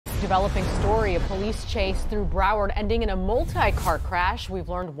Developing story, a police chase through Broward ending in a multi-car crash. We've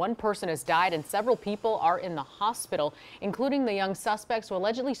learned one person has died and several people are in the hospital, including the young suspects who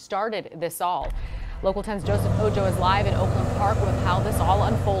allegedly started this all. Local 10's Joseph Ojo is live in Oakland Park with how this all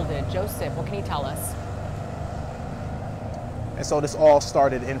unfolded. Joseph, what can you tell us? And so this all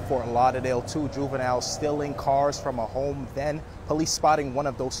started in Fort Lauderdale. Two juveniles stealing cars from a home, then police spotting one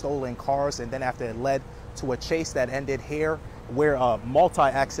of those stolen cars, and then after it led to a chase that ended here where a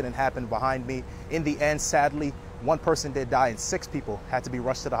multi-accident happened behind me. In the end, sadly, one person did die and 6 people had to be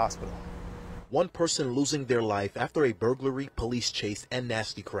rushed to the hospital. One person losing their life after a burglary, police chase, and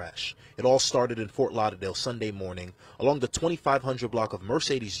nasty crash. It all started in Fort Lauderdale Sunday morning along the 2500 block of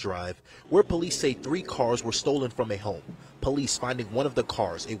Mercedes Drive, where police say 3 cars were stolen from a home. Police finding one of the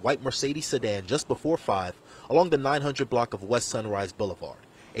cars, a white Mercedes sedan, just before 5 along the 900 block of West Sunrise Boulevard.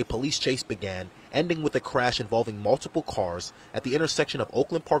 A police chase began, ending with a crash involving multiple cars at the intersection of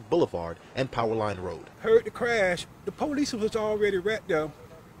Oakland Park Boulevard and Powerline Road. Heard the crash, the police was already right there,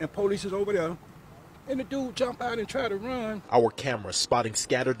 and police is over there, and the dude jumped out and tried to run. Our cameras spotting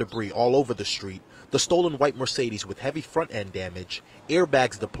scattered debris all over the street, the stolen white Mercedes with heavy front end damage,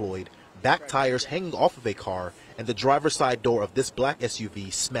 airbags deployed, back tires hanging off of a car, and the driver's side door of this black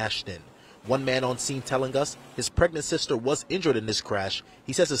SUV smashed in. One man on scene telling us his pregnant sister was injured in this crash.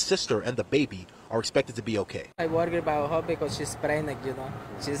 He says his sister and the baby are expected to be okay. I worry about her because she's pregnant,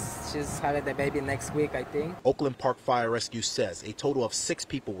 She's having the baby next week, I think. Oakland Park Fire Rescue says a total of 6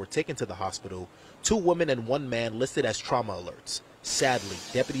 people were taken to the hospital, 2 women and 1 man listed as trauma alerts. Sadly,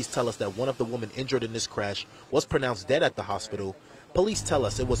 deputies tell us that one of the women injured in this crash was pronounced dead at the hospital. Police tell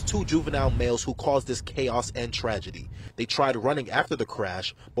us it was 2 juvenile males who caused this chaos and tragedy. They tried running after the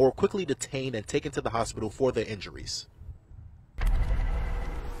crash, but were quickly detained and taken to the hospital for their injuries.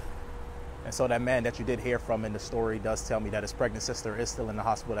 And so that man that you did hear from in the story does tell me that his pregnant sister is still in the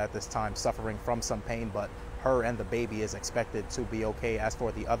hospital at this time, suffering from some pain, but her and the baby is expected to be okay. As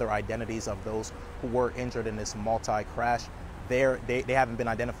for the other identities of those who were injured in this multi-crash, they haven't been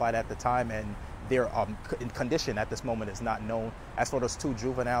identified at the time, and their condition at this moment is not known. As for those 2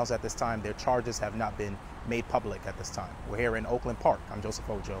 juveniles at this time, their charges have not been made public at this time. We're here in Oakland Park. I'm Joseph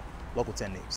Ojo, Local 10 News.